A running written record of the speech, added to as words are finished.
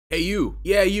Hey you,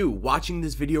 yeah you, watching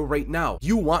this video right now.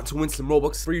 You want to win some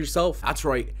Robux for yourself? That's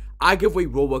right, I give away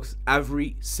Robux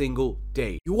every single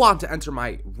day. You want to enter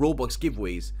my Robux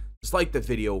giveaways? Just like the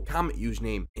video, comment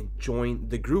username, and join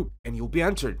the group, and you'll be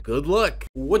entered. Good luck.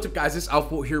 What's up guys, it's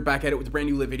AlphaBolt here, back at it with a brand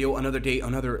new lit video. Another day,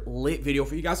 another lit video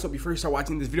for you guys. So before you start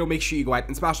watching this video, make sure you go ahead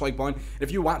and smash the like button. And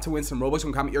if you want to win some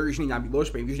Robux, comment your username down below,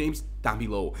 spam usernames down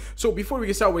below. So before we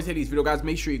get started with today's video guys,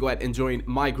 make sure you go ahead and join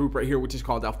my group right here, which is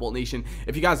called AlphaBolt Nation.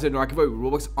 If you guys didn't know, I give away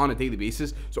Robux on a daily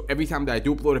basis. So every time that I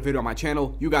do upload a video on my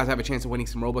channel, you guys have a chance of winning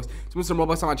some Robux. To win some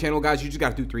Robux on my channel guys, you just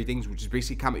gotta do three things, which is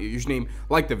basically comment your username,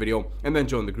 like the video, and then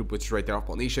join the group, which is right there,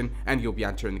 AlphaBolt Nation. And you'll be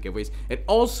entering the giveaways. And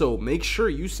also make sure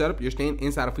you set up your stand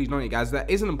inside of Please Donate guys. That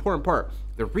is an important part.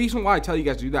 The reason why I tell you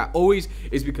guys to do that always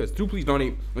is because through Please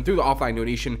Donate and through the offline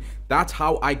donation, that's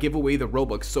how I give away the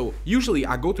Robux. So usually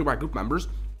I go through my group members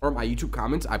or my YouTube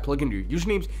comments, I plug into your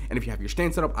usernames, and if you have your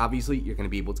stand set up, obviously you're going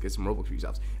to be able to get some Robux for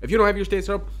yourselves. If you don't have your stand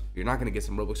set up, you're not going to get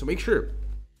some Robux. So make sure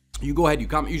you go ahead, you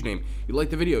comment username, you like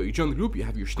the video, you join the group, you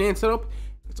have your stand set up.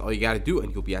 That's all you got to do,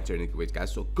 and you'll be entering the giveaways,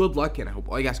 guys. So good luck, and I hope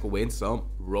all you guys can win some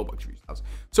Robux for yourselves.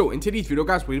 So in today's video,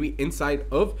 guys, we're going to be inside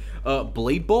of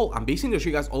AlphaBolt. I'm basically going to show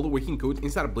you guys all the working codes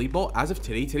inside of AlphaBolt as of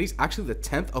today. Today's actually the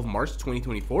 10th of March,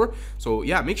 2024. So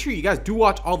yeah, make sure you guys do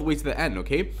watch all the way to the end,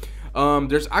 okay?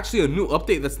 There's actually a new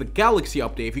update. That's the Galaxy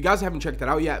update. If you guys haven't checked that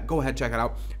out yet, go ahead, check it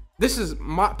out. This is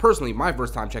personally my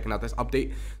first time checking out this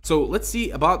update. So let's see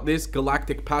about this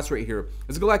Galactic Pass right here.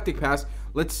 This Galactic Pass,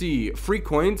 let's see, free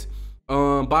coins.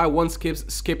 Buy one,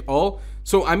 skip all.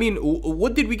 So I mean,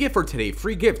 what did we get for today?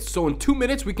 Free gifts. So in 2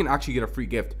 minutes we can actually get a free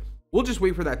gift. We'll just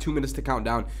wait for that 2 minutes to count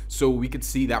down so we could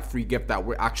see that free gift that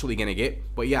we're actually gonna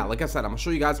get. But yeah, like I said, I'm gonna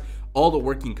show you guys all the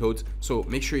working codes, so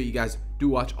make sure you guys do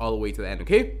watch all the way to the end,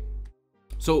 okay?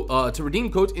 So to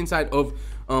redeem codes inside of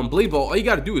AlphaBolt, all you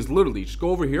gotta do is literally just go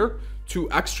over here to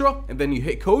extra, and then you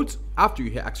hit codes after you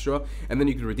hit extra, and then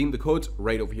you can redeem the codes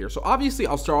right over here. So obviously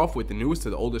I'll start off with the newest to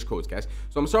the oldest codes, guys.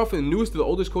 So I'm gonna start off with the newest to the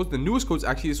oldest codes. The newest code is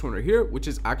actually this one right here, which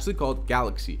is actually called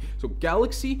Galaxy. So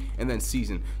Galaxy and then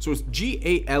season. So it's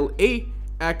GALAXY.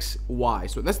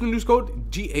 So that's the newest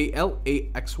code,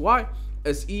 GALAXY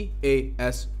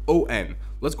SEASON.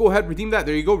 Let's go ahead, redeem that.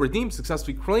 There you go, redeem,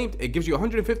 successfully claimed. It gives you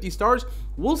 150 stars.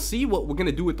 We'll see what we're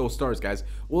gonna do with those stars, guys.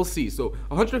 We'll see. So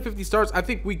 150 stars, I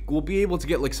think we will be able to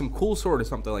get like some cool sword or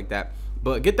something like that.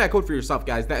 But get that code for yourself,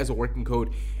 guys. That is a working code.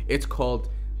 It's called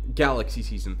Galaxy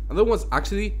Season. Another one's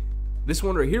actually this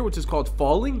one right here, which is called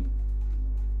Falling,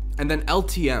 and then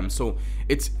LTM. So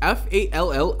it's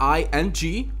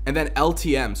FALLING and then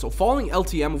LTM. So Falling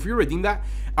LTM, if you redeem that,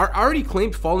 I already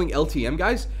claimed Falling LTM,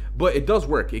 guys, but it does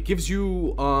work. It gives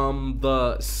you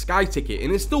the sky ticket,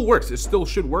 and it still works. It still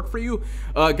should work for you,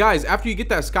 guys. After you get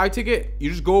that sky ticket, you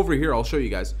just go over here. I'll show you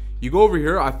guys. You go over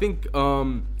here. I think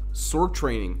sword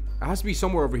training, it has to be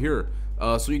somewhere over here,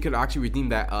 so you can actually redeem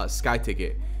that sky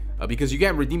ticket, because you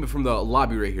can't redeem it from the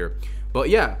lobby right here. But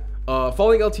yeah,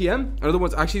 Falling LTM. Another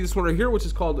one's actually this one right here, which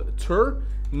is called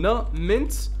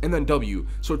Tournaments and then W.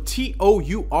 So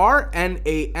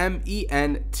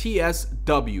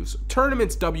TOURNAMENTSW. So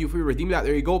Tournaments W. If we redeem that,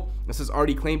 there you go. This is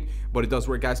already claimed, but it does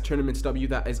work, guys. Tournaments W.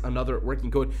 That is another working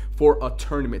code for a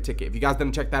tournament ticket. If you guys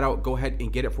didn't check that out, go ahead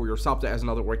and get it for yourself. That is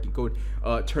another working code.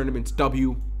 Tournaments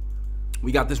W.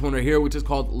 We got this one right here, which is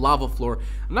called Lava Floor.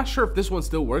 I'm not sure if this one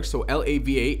still works. So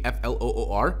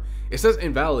LAVAFLOOR. It says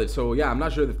invalid. So yeah, I'm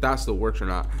not sure if that still works or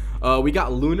not. We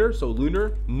got Lunar. So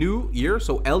Lunar New Year.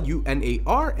 So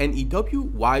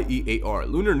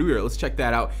LUNARNEWYEAR. Lunar New Year. Let's check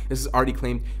that out. This is already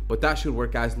claimed, but that should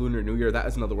work, guys. Lunar New Year. That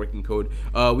is another working code.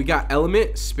 We got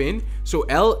Element Spin. So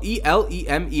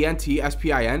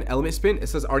LELEMENTSPIN. Element Spin. It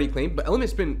says already claimed, but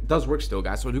Element Spin does work still,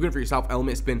 guys. So do good for yourself.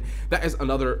 Element Spin. That is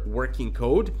another working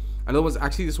code. Another one's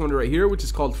actually this one right here, which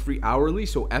is called Free Hourly.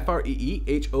 So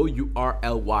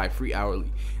FREEHOURLY. Free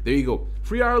Hourly. There you go.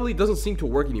 Free Hourly doesn't seem to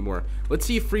work anymore. Let's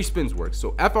see if Free Spins works.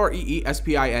 So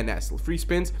FREESPINS. Free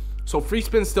Spins. So Free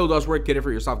Spins still does work. Get it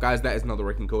for yourself, guys. That is another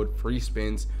working code. Free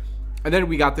Spins. And then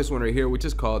we got this one right here, which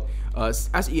is called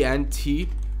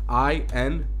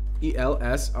SENTINELSREVENG.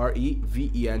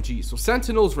 So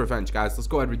Sentinel's Revenge, guys. Let's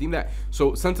go ahead and redeem that.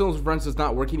 So Sentinel's Revenge does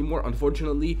not work anymore,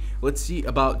 unfortunately. Let's see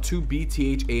about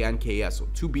 2BTHANKS. So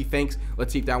 2B Thanks.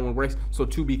 Let's see if that one works. So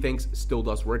 2B Thanks still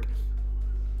does work.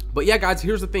 But yeah, guys,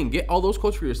 here's the thing. Get all those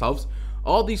codes for yourselves.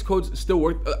 All these codes still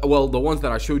work. Well, the ones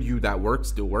that I showed you that work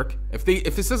still work. If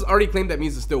it says already claimed, that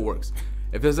means it still works.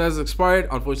 If it says expired,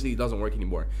 unfortunately, it doesn't work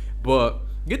anymore. But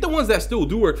get the ones that still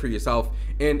do work for yourself,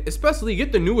 and especially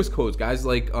get the newest codes, guys,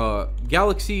 like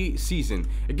Galaxy Season.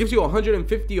 It gives you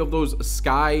 150 of those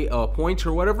sky points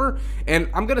or whatever, and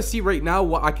I'm gonna see right now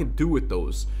what I can do with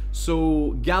those.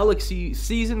 So Galaxy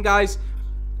Season, guys,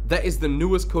 that is the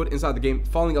newest code inside the game.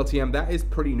 Falling LTM, that is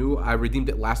pretty new. I redeemed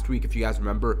it last week, if you guys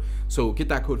remember. So get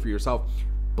that code for yourself.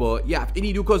 But yeah, if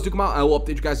any new codes do come out, I will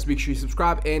update you guys. Make sure you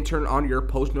subscribe and turn on your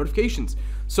post notifications.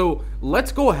 So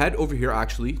let's go ahead over here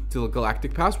actually to the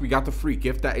Galactic Pass. We got the free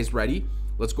gift that is ready.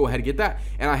 Let's go ahead and get that.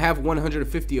 And I have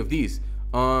 150 of these.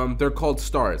 They're called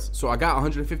stars. So I got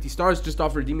 150 stars just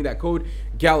off redeeming that code,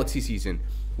 Galaxy Season.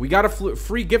 We got a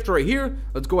free gift right here.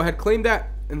 Let's go ahead, claim that.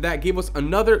 And that gave us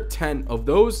another 10 of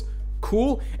those.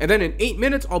 Cool. And then in 8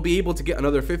 minutes, I'll be able to get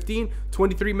another 15,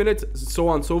 23 minutes, so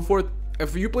on and so forth.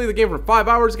 If you play the game for 5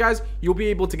 hours, guys, you'll be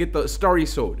able to get the Starry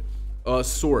Sword.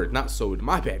 Sword, not Sword.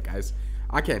 My bad, guys.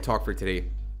 I can't talk for today.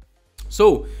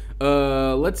 So,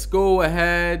 let's go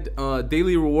ahead.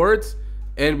 Daily rewards.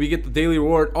 And we get the daily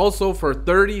reward also for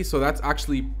 30. So that's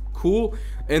actually cool.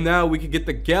 And now we could get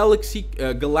the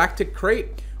Galactic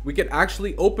Crate. We could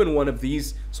actually open one of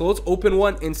these. So let's open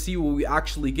one and see what we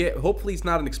actually get. Hopefully it's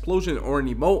not an explosion or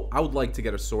an emote. I would like to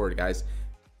get a sword, guys.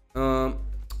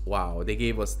 Wow, they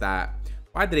gave us that.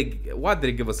 Why did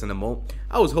they give us an emote?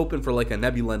 I was hoping for like a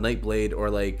Nebula Nightblade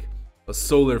or like a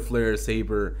Solar Flare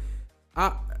Saber.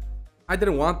 I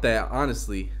didn't want that,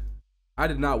 honestly. I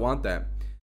did not want that.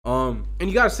 And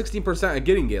you got a 16% of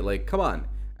getting it. Like, come on.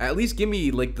 At least give me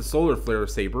like the Solar Flare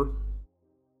Saber.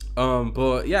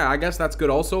 But yeah, I guess that's good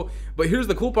also. But here's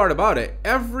the cool part about it.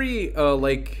 Every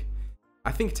like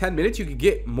I think 10 minutes you could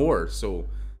get more. So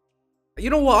you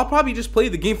know what, I'll probably just play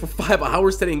the game for 5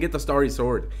 hours today and get the Starry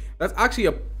Sword. That's actually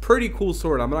a pretty cool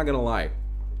sword, I'm not gonna lie.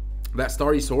 That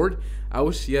Starry Sword, I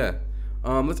wish, yeah.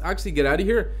 Let's actually get out of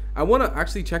here. I want to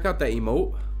actually check out that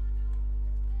emote.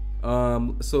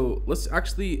 So let's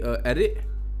actually edit.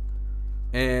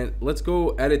 And let's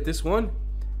go edit this one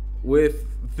with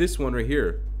this one right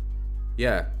here.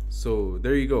 Yeah, so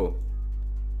there you go.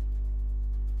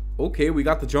 Okay, we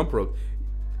got the jump rope.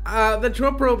 The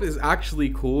jump rope is actually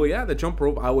cool. Yeah, the jump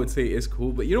rope I would say is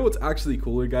cool. But you know what's actually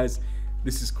cooler, guys?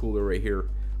 This is cooler right here.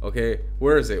 Okay,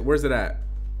 where is it? Where's it at?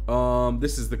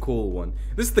 This is the cool one.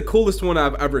 This is the coolest one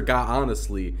I've ever got,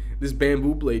 honestly. This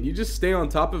bamboo blade. You just stay on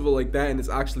top of it like that, and it's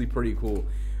actually pretty cool.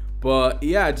 But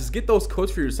yeah, just get those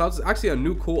codes for yourselves. It's actually a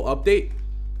new cool update.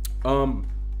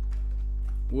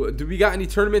 Do we got any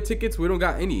tournament tickets? We don't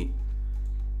got any.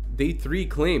 Day 3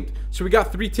 claimed. So we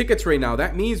got 3 tickets right now.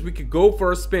 That means we could go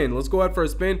for a spin. Let's go out for a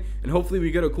spin and hopefully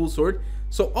we get a cool sword.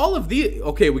 So all of the,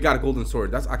 okay, we got a golden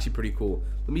sword. That's actually pretty cool.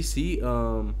 Let me see.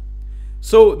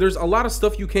 So there's a lot of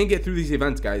stuff you can get through these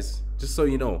events, guys, just so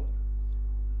you know.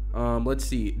 Let's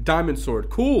see. Diamond sword.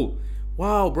 Cool.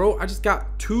 Wow, bro, I just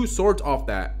got 2 swords off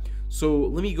that. So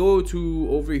let me go to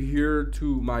over here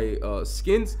to my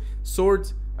skins,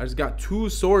 swords. I just got 2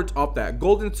 swords off that.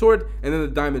 Golden sword and then the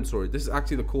diamond sword. This is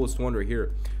actually the coolest one right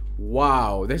here.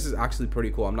 Wow, this is actually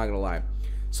pretty cool, I'm not gonna lie.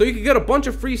 So you can get a bunch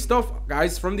of free stuff,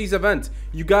 guys, from these events.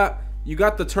 You got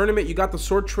the tournament, you got the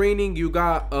sword training, you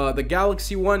got the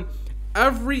galaxy one.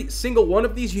 Every single one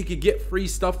of these you could get free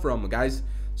stuff from, guys.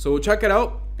 So check it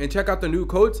out and check out the new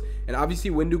codes. And obviously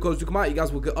when new codes do come out, you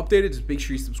guys will get updated. Just make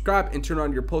sure you subscribe and turn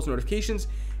on your post notifications.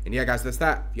 And yeah, guys, that's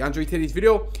that. If you enjoyed today's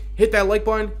video, hit that like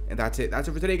button. And that's it. That's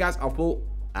it for today, guys. AlphaBolt,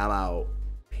 I'm out.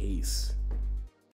 Peace.